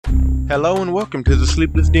Hello and welcome to the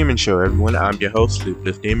Sleepless Demon Show, everyone. I'm your host,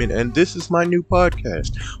 Sleepless Demon, and this is my new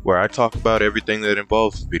podcast where I talk about everything that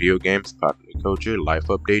involves video games, popular culture, life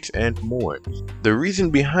updates, and more. The reason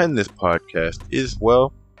behind this podcast is,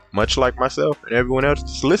 well, much like myself and everyone else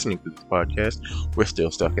that's listening to this podcast, we're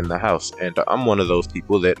still stuck in the house, and I'm one of those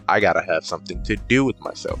people that I gotta have something to do with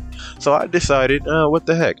myself. So I decided, what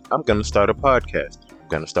the heck, I'm gonna start a podcast. I'm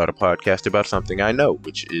gonna start a podcast about something I know,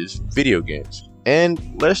 which is video games.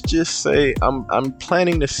 And let's just say I'm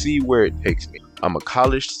planning to see where it takes me. I'm a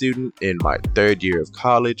college student in my third year of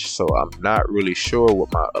college, so I'm not really sure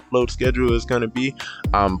what my upload schedule is going to be.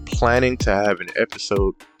 I'm planning to have an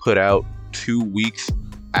episode put out 2 weeks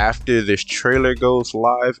after this trailer goes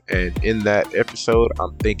live, and in that episode,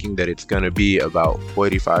 I'm thinking that it's going to be about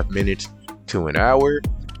 45 minutes to an hour.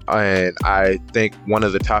 And I think one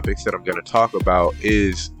of the topics that I'm going to talk about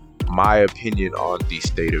is my opinion on the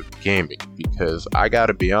state of gaming, because I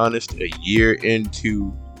gotta be honest, a year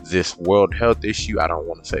into this world health issue, I don't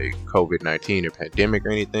want to say COVID-19 or pandemic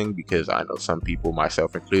or anything, because I know some people,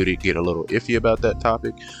 myself included, get a little iffy about that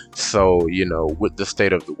topic. So, with the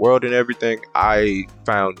state of the world and everything, I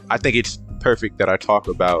think it's perfect that I talk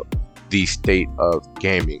about the state of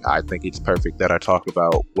gaming. I think it's perfect that I talk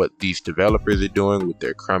about what these developers are doing with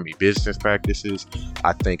their crummy business practices.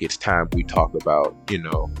 I think it's time we talk about,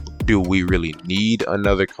 do we really need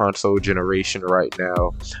another console generation right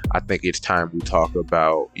now? I think it's time we talk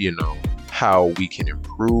about, how we can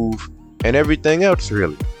improve and everything else,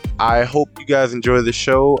 really. I hope you guys enjoy the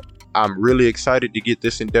show. I'm really excited to get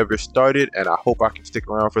this endeavor started, and I hope I can stick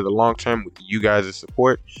around for the long term with you guys'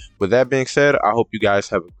 support. With that being said, I hope you guys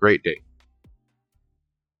have a great day.